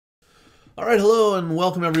All right, hello and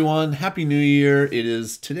welcome everyone. Happy New Year.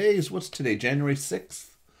 What's today? January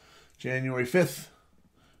 6th? January 5th.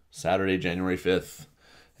 Saturday, January 5th.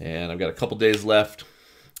 And I've got a couple days left,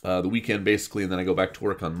 the weekend basically, and then I go back to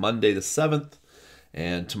work on Monday the 7th.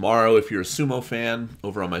 And tomorrow, if you're a sumo fan,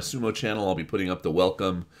 over on my sumo channel, I'll be putting up the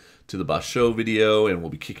welcome to the Basho video, and we'll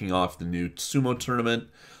be kicking off the new sumo tournament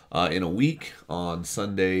in a week on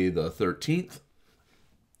Sunday the 13th.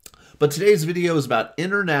 But today's video is about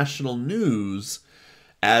international news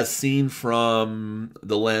as seen from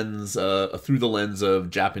the lens, through the lens of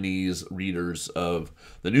Japanese readers of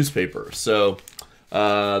the newspaper. So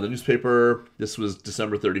the newspaper, this was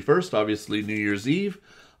December 31st, obviously New Year's Eve,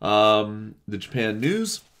 the Japan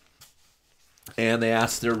News, and they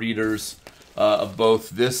asked their readers of both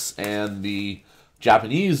this and the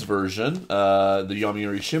Japanese version, the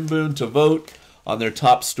Yomiuri Shimbun, to vote on their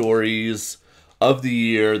top stories of the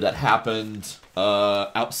year that happened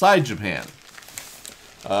outside Japan.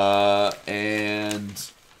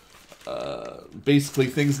 Basically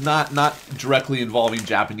things not directly involving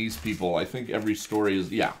Japanese people. I think every story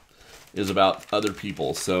is about other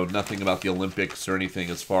people, so nothing about the Olympics or anything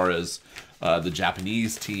as far as the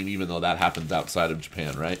Japanese team, even though that happens outside of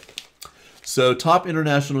Japan, right? So top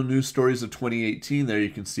international news stories of 2018. There you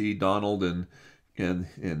can see Donald and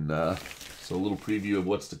so a little preview of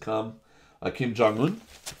what's to come. Kim Jong-un,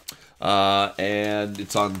 and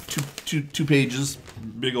it's on two pages,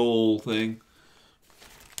 big old thing.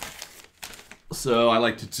 So I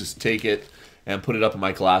like to just take it and put it up in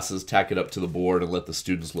my classes, tack it up to the board, and let the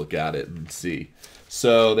students look at it and see.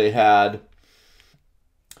 So they had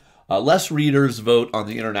less readers vote on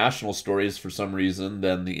the international stories for some reason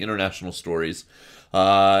than the international stories.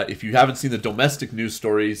 If you haven't seen the domestic news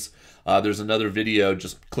stories, there's another video.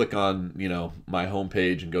 Just click on, my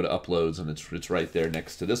homepage and go to uploads, and it's right there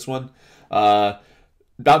next to this one. About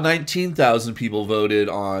 19,000 people voted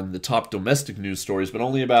on the top domestic news stories, but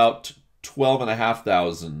only about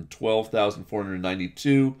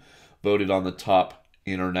 12,492 voted on the top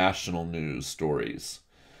international news stories.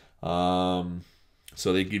 So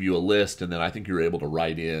they give you a list, and then I think you're able to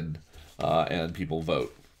write in, and people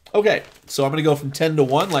vote. Okay, so I'm going to go from 10 to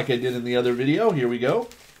 1 like I did in the other video. Here we go.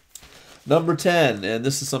 Number 10, and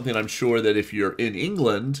this is something I'm sure that if you're in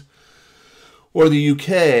England or the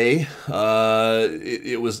UK,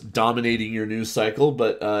 it was dominating your news cycle,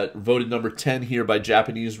 but voted number 10 here by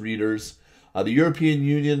Japanese readers. The European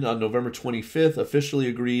Union on November 25th officially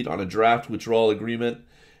agreed on a draft withdrawal agreement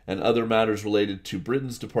and other matters related to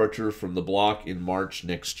Britain's departure from the bloc in March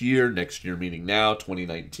next year meaning now,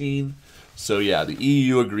 2019. So yeah, the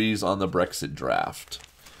EU agrees on the Brexit draft.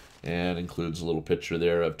 And includes a little picture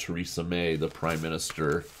there of Theresa May, the Prime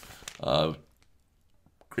Minister of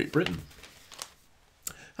Great Britain.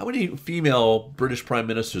 How many female British Prime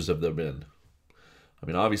Ministers have there been? I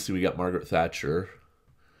mean, obviously we got Margaret Thatcher.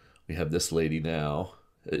 We have this lady now.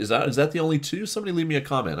 Is that the only two? Somebody leave me a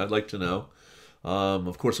comment. I'd like to know.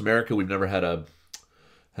 Of course, America, we've never had an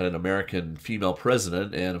American female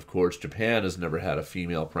president, and of course, Japan has never had a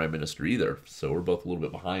female prime minister either. So we're both a little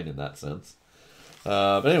bit behind in that sense.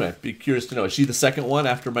 But anyway, be curious to know. Is she the second one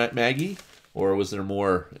after Maggie? Or was there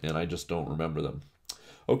more and I just don't remember them?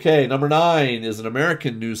 Okay, number 9 is an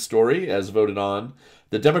American news story as voted on.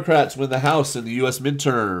 The Democrats win the House in the U.S.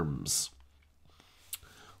 midterms.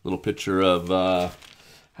 Little picture of, how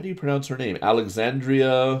do you pronounce her name?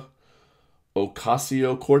 Alexandria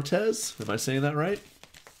Ocasio-Cortez. Am I saying that right?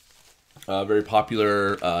 Very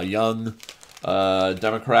popular young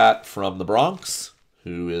Democrat from the Bronx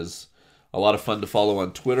who is a lot of fun to follow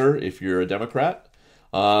on Twitter if you're a Democrat.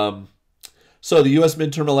 So the U.S.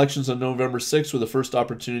 midterm elections on November 6th were the first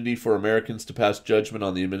opportunity for Americans to pass judgment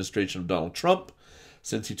on the administration of Donald Trump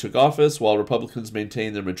since he took office, while Republicans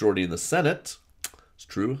maintain their majority in the Senate. It's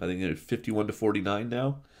true. I think it's 51 to 49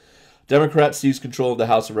 now. Democrats seized control of the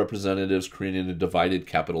House of Representatives, creating a divided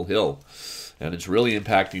Capitol Hill. And it's really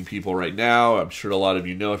impacting people right now. I'm sure a lot of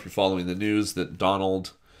you know, if you're following the news, that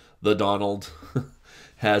Donald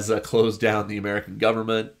has closed down the American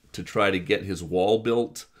government to try to get his wall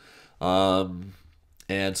built.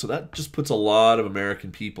 And so that just puts a lot of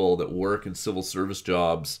American people that work in civil service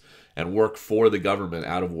jobs and work for the government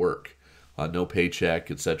out of work. No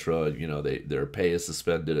paycheck, etc. Their pay is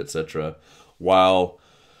suspended, etc. While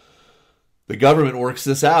the government works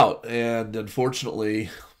this out. And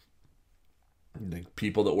unfortunately, the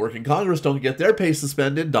people that work in Congress don't get their pay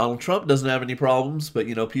suspended. Donald Trump doesn't have any problems, but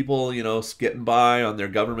people, getting by on their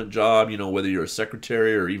government job, whether you're a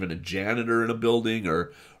secretary or even a janitor in a building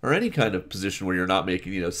or any kind of position where you're not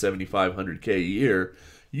making, $7,500K a year,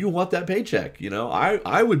 you want that paycheck.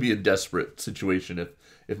 I would be in a desperate situation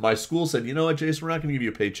if my school said, you know what, Jason, we're not going to give you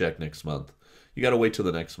a paycheck next month. You got to wait till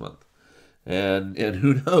the next month. And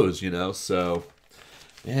who knows, so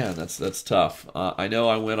man, that's tough. I know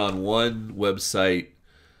I went on one website.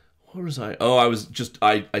 Where was I? Oh,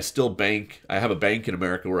 I still bank. I have a bank in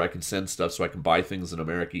America where I can send stuff so I can buy things in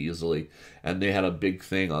America easily. And they had a big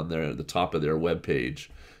thing on there at the top of their webpage.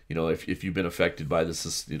 If you've been affected by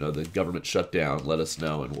this, the government shutdown, let us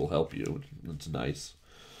know and we'll help you. It's nice.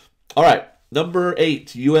 All right, number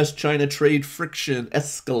 8, U.S.-China trade friction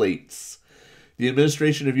escalates. The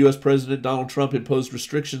administration of U.S. President Donald Trump imposed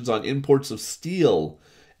restrictions on imports of steel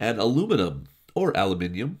and aluminum, or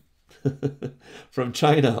aluminium, from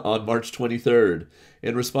China on March 23rd.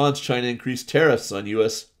 In response, China increased tariffs on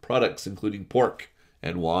U.S. products, including pork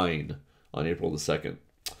and wine, on April the 2nd.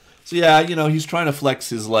 So yeah, he's trying to flex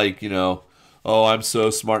his, oh, I'm so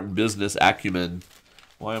smart in business acumen.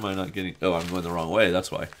 Why am I not getting... Oh, I'm going the wrong way,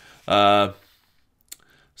 that's why. China,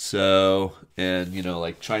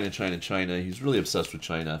 he's really obsessed with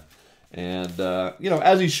China. And,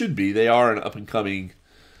 as he should be, they are an up-and-coming...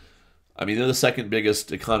 they're the second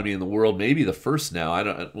biggest economy in the world, maybe the first now.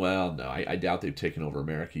 I doubt they've taken over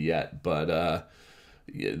America yet, but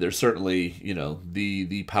they're certainly,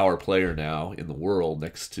 the power player now in the world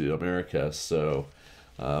next to America. So,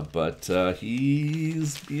 but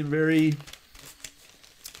he's being very,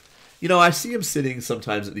 I see him sitting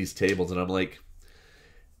sometimes at these tables, and I'm like,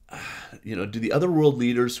 do the other world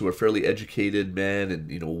leaders who are fairly educated men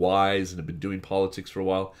and, wise and have been doing politics for a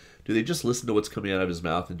while, do they just listen to what's coming out of his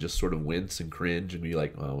mouth and just sort of wince and cringe and be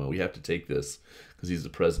like, oh, well, we have to take this because he's the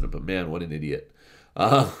president, but man, what an idiot.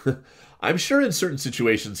 I'm sure in certain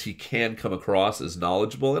situations he can come across as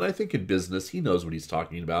knowledgeable, and I think in business he knows what he's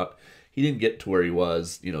talking about. He didn't get to where he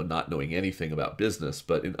was, not knowing anything about business,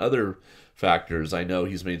 but in other factors, I know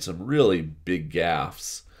he's made some really big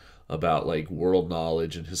gaffes about world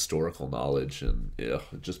knowledge and historical knowledge, and it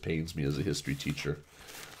just pains me as a history teacher.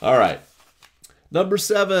 All right. Number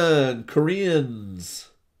 7, Koreans.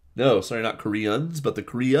 No, sorry, not Koreans, but the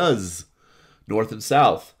Koreas, North and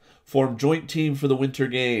South, formed joint team for the Winter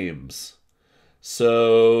Games.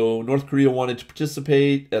 So North Korea wanted to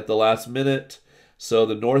participate at the last minute, so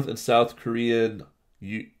the North and South Korean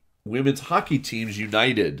women's hockey teams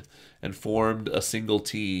united and formed a single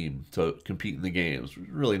team to compete in the games.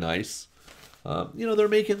 Really nice. They're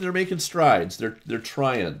making strides. They're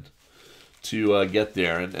trying to get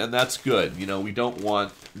there, and that's good. We don't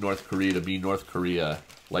want North Korea to be North Korea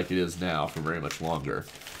like it is now for very much longer.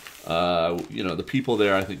 The people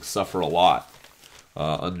there, I think, suffer a lot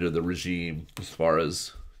under the regime as far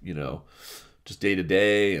as, just day to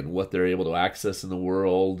day and what they're able to access in the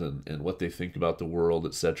world and what they think about the world,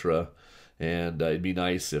 etc. And it'd be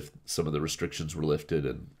nice if some of the restrictions were lifted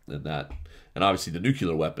and that. And obviously the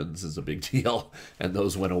nuclear weapons is a big deal, and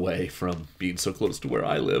those went away from being so close to where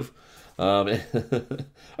I live. Okay,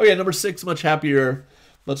 number 6, much happier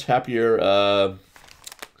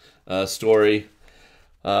story.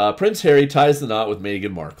 Prince Harry ties the knot with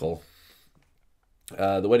Meghan Markle.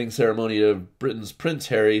 The wedding ceremony of Britain's Prince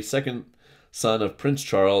Harry, second son of Prince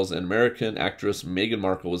Charles, and American actress Meghan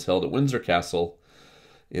Markle was held at Windsor Castle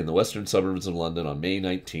in the western suburbs of London on May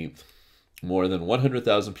 19th. More than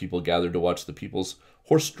 100,000 people gathered to watch the people's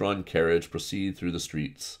horse-drawn carriage proceed through the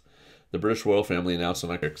streets. The British royal family announced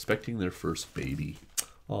they're expecting their first baby.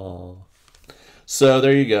 Aww. So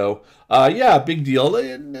there you go. Yeah, big deal.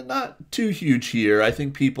 Not too huge here. I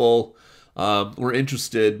think people were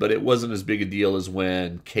interested, but it wasn't as big a deal as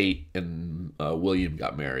when Kate and William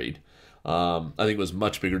got married. I think it was a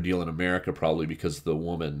much bigger deal in America, probably because the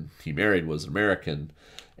woman he married was American,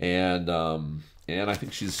 and I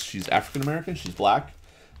think she's African American. She's black.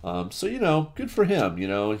 So good for him. He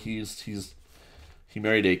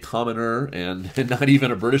married a commoner and not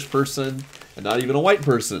even a British person and not even a white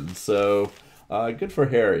person. So good for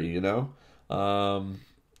Harry,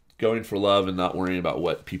 going for love and not worrying about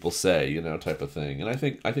what people say, type of thing. And I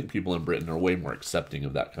think people in Britain are way more accepting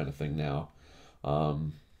of that kind of thing now.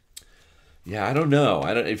 Yeah, I don't know.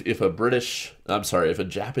 If a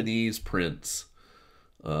Japanese prince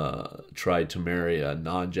tried to marry a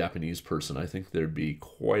non-Japanese person, I think there'd be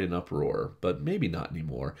quite an uproar, but maybe not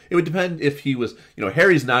anymore. It would depend if he was,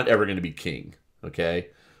 Harry's not ever going to be king, okay?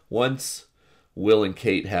 Once Will and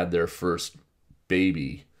Kate had their first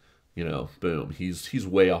baby, boom, he's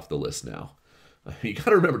way off the list now. You got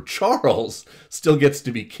to remember, Charles still gets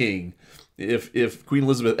to be king. If Queen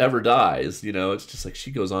Elizabeth ever dies, it's just like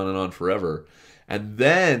she goes on and on forever. And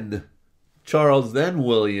then Charles, then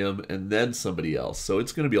William, and then somebody else. So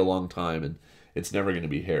it's going to be a long time, and it's never going to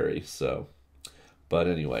be Harry. So, but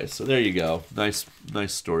anyway, so there you go. Nice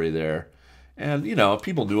story there. And,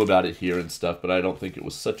 people knew about it here and stuff, but I don't think it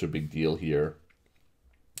was such a big deal here.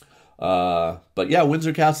 But yeah,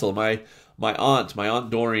 Windsor Castle. My aunt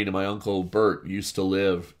Doreen, and my uncle Bert used to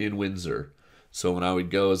live in Windsor. So when I would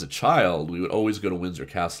go as a child, we would always go to Windsor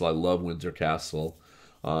Castle. I love Windsor Castle.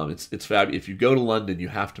 It's fabulous. If you go to London, you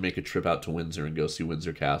have to make a trip out to Windsor and go see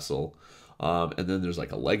Windsor Castle. And then there's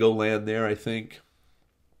like a Legoland there, I think,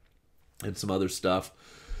 and some other stuff.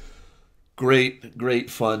 Great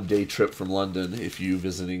fun day trip from London if you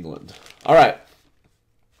visit England. All right.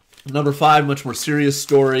 Number 5, much more serious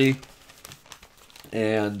story.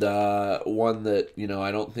 And one that,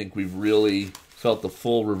 I don't think we've really felt the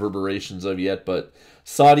full reverberations of yet, but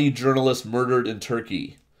Saudi journalist murdered in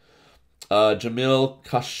Turkey. Jamil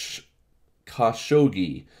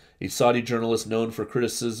Khashoggi, a Saudi journalist known for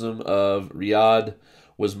criticism of Riyadh,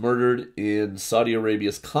 was murdered in Saudi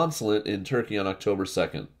Arabia's consulate in Turkey on October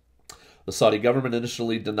 2nd. The Saudi government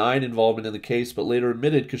initially denied involvement in the case, but later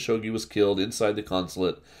admitted Khashoggi was killed inside the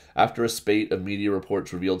consulate after a spate of media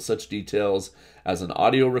reports revealed such details as an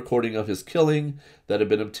audio recording of his killing that had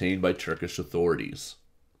been obtained by Turkish authorities.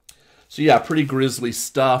 So yeah, pretty grisly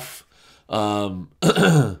stuff.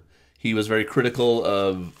 He was very critical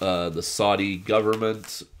of the Saudi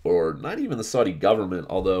government, or not even the Saudi government,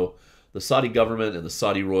 although the Saudi government and the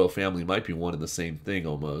Saudi royal family might be one and the same thing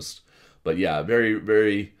almost. But yeah, very,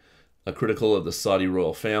 very critical of the Saudi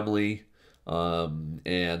royal family, and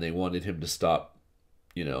they wanted him to stop,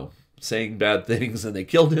 saying bad things, and they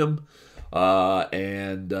killed him,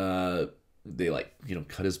 and they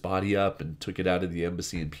cut his body up and took it out of the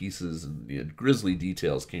embassy in pieces, and grisly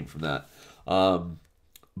details came from that.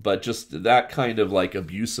 But just that kind of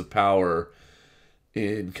abuse of power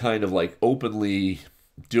in kind of openly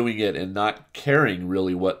doing it and not caring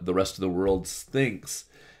really what the rest of the world thinks,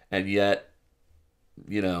 and yet,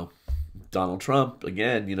 Donald Trump,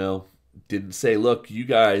 again, didn't say, look, you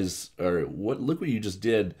guys look what you just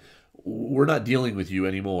did. We're not dealing with you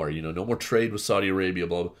anymore. No more trade with Saudi Arabia,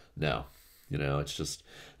 blah, blah. No, it's just,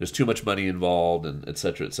 there's too much money involved, and et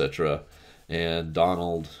cetera, et cetera. And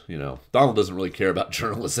Donald doesn't really care about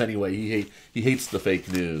journalists anyway. He hates the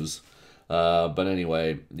fake news. But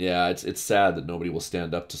anyway, yeah, it's sad that nobody will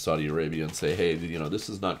stand up to Saudi Arabia and say, hey, this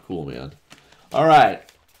is not cool, man. All right.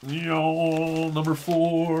 Number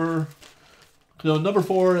 4. Number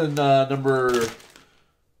 4 and number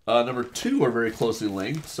 2 are very closely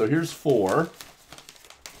linked. So here's 4.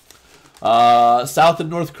 South and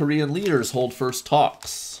North Korean leaders hold first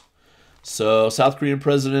talks. So South Korean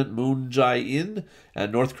President Moon Jae-in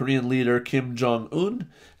and North Korean leader Kim Jong-un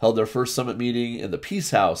held their first summit meeting in the Peace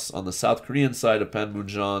House on the South Korean side of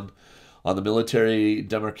Panmunjom on the military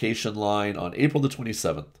demarcation line on April the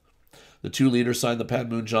 27th. The two leaders signed the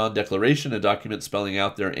Panmunjom Declaration, a document spelling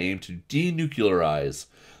out their aim to denuclearize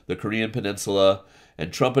the Korean peninsula,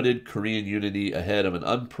 and trumpeted Korean unity ahead of an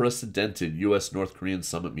unprecedented U.S.-North Korean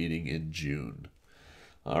summit meeting in June.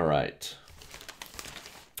 All right.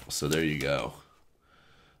 So there you go.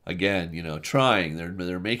 Again, trying.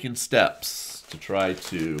 They're making steps to try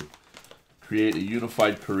to create a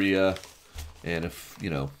unified Korea, and if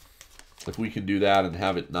we can do that and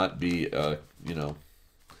have it not be a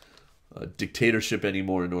dictatorship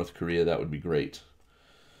anymore in North Korea, that would be great.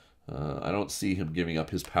 I don't see him giving up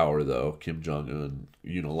his power, though, Kim Jong-un,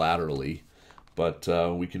 unilaterally, but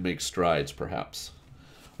we can make strides, perhaps.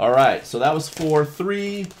 All right, so that was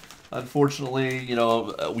 4-3. Unfortunately,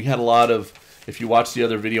 we had a lot of, if you watch the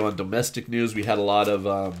other video on domestic news, we had a lot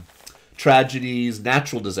of tragedies,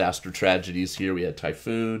 natural disaster tragedies here. We had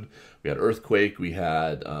typhoon, we had earthquake, we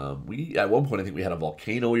had, at one point I think we had a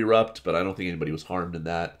volcano erupt, but I don't think anybody was harmed in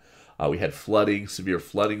that. We had flooding, severe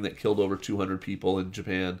flooding that killed over 200 people in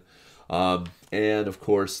Japan. And, of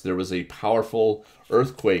course, there was a powerful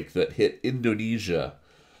earthquake that hit Indonesia.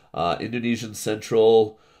 Indonesian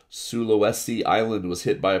central Sulawesi Island was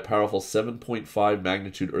hit by a powerful 7.5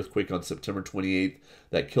 magnitude earthquake on September 28th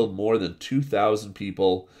that killed more than 2,000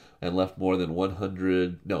 people and left more than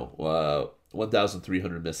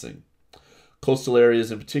 1,300 missing. Coastal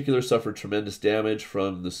areas in particular suffered tremendous damage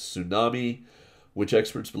from the tsunami, which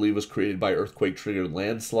experts believe was created by earthquake-triggered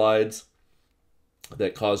landslides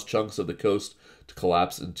that caused chunks of the coast to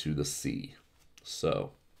collapse into the sea.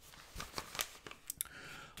 So,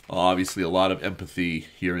 obviously a lot of empathy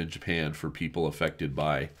here in Japan for people affected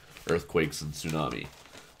by earthquakes and tsunami.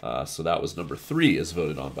 So that was number 3 as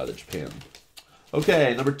voted on by the Japan.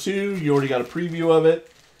 Okay, number 2, you already got a preview of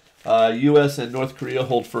it. U.S. and North Korea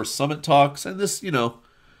hold first summit talks, and this,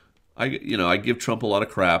 I give Trump a lot of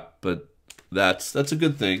crap, but that's a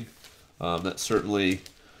good thing. That certainly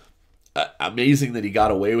amazing that he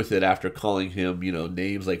got away with it after calling him,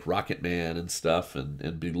 names like Rocket Man and stuff,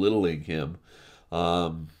 and belittling him.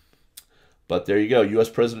 But there you go. U.S.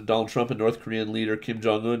 President Donald Trump and North Korean leader Kim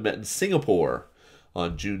Jong-un met in Singapore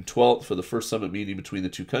on June 12th for the first summit meeting between the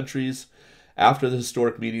two countries. After the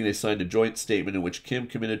historic meeting, they signed a joint statement in which Kim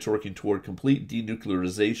committed to working toward complete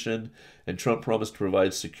denuclearization, and Trump promised to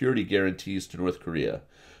provide security guarantees to North Korea.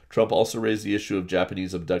 Trump also raised the issue of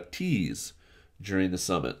Japanese abductees during the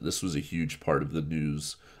summit. This was a huge part of the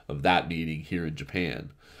news of that meeting here in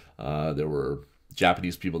Japan. There were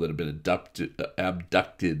Japanese people that had been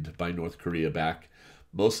abducted by North Korea back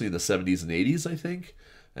mostly in the 70s and 80s, I think,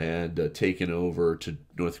 and taken over to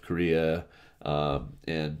North Korea,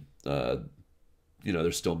 and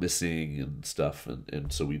they're still missing and stuff,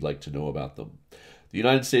 and so we'd like to know about them. The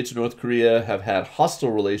United States and North Korea have had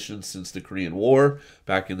hostile relations since the Korean War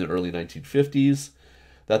back in the early 1950s.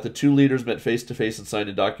 That the two leaders met face-to-face and signed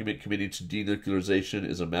a document committing to denuclearization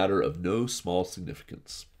is a matter of no small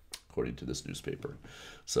significance, according to this newspaper.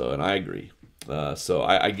 So, and I agree. So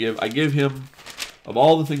I give him, of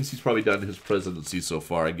all the things he's probably done in his presidency so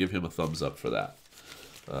far, I give him a thumbs up for that.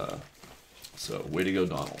 So way to go,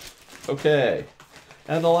 Donald. Okay,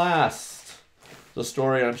 and the last, the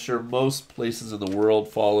story I'm sure most places in the world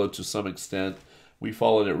follow to some extent. We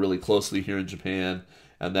followed it really closely here in Japan,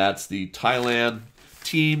 and that's the Thailand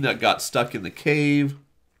team that got stuck in the cave.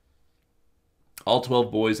 All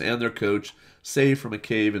 12 boys and their coach saved from a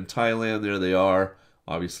cave in Thailand. There they are,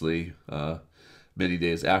 obviously, many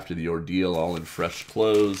days after the ordeal, all in fresh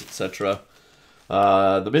clothes, etc.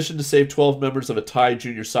 The mission to save 12 members of a Thai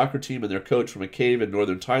junior soccer team and their coach from a cave in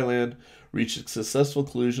northern Thailand reached a successful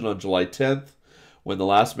conclusion on July 10th, when the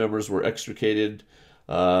last members were extricated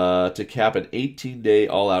to cap an 18-day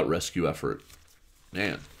all-out rescue effort.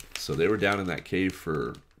 Man, so they were down in that cave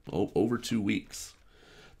for over 2 weeks.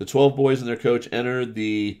 The 12 boys and their coach entered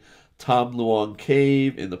the Tam Luang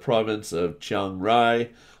Cave in the province of Chiang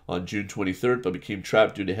Rai on June 23rd, but became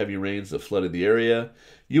trapped due to heavy rains that flooded the area.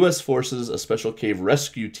 U.S. forces, a special cave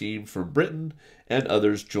rescue team from Britain, and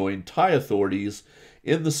others joined Thai authorities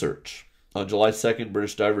in the search. On July 2nd,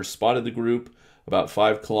 British divers spotted the group about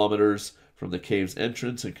 5 kilometers from the cave's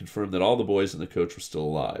entrance and confirmed that all the boys and the coach were still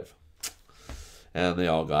alive. And they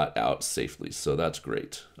all got out safely, so that's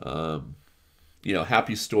great.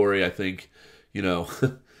 Happy story, I think. We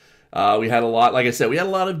had a lot, like I said, we had a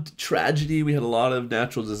lot of tragedy. We had a lot of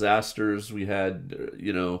natural disasters. We had,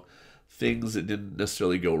 things that didn't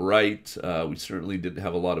necessarily go right. We certainly didn't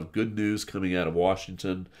have a lot of good news coming out of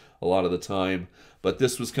Washington a lot of the time. But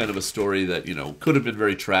this was kind of a story that, could have been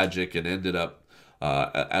very tragic and ended up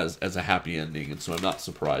as a happy ending. And so I'm not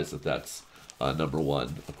surprised that that's number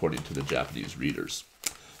one, according to the Japanese readers.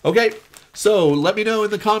 Okay, so let me know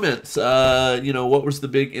in the comments, what was the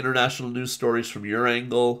big international news stories from your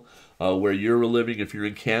angle, where you're living, if you're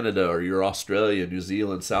in Canada or you're Australia, New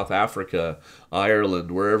Zealand, South Africa,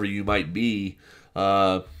 Ireland, wherever you might be,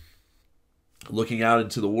 looking out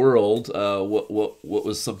into the world, what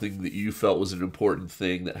was something that you felt was an important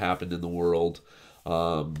thing that happened in the world?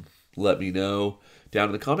 Let me know down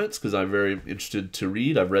in the comments, because I'm very interested to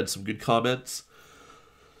read. I've read some good comments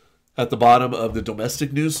at the bottom of the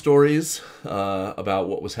domestic news stories about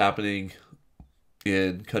what was happening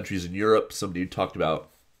in countries in Europe. Somebody talked about,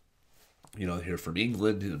 here from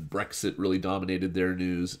England, and Brexit really dominated their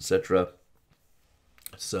news, etc.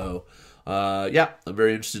 So, I'm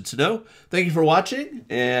very interested to know. Thank you for watching,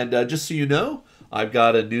 and just so you know, I've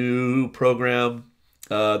got a new program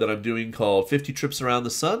that I'm doing called 50 Trips Around the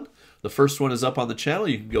Sun. The first one is up on the channel.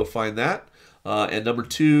 You can go find that. And number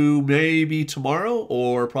 2, maybe tomorrow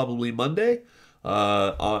or probably Monday.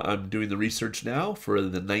 I'm doing the research now for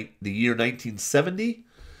the year 1970.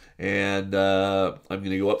 And I'm going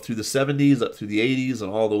to go up through the 70s, up through the 80s,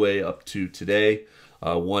 and all the way up to today.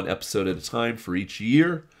 One episode at a time for each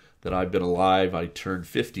year that I've been alive. I turn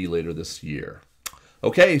 50 later this year.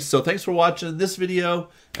 Okay, so thanks for watching this video,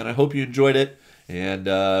 and I hope you enjoyed it. And,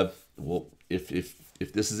 well,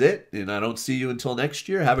 if this is it, and I don't see you until next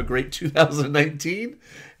year, have a great 2019,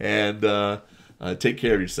 and take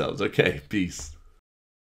care of yourselves. Okay, peace.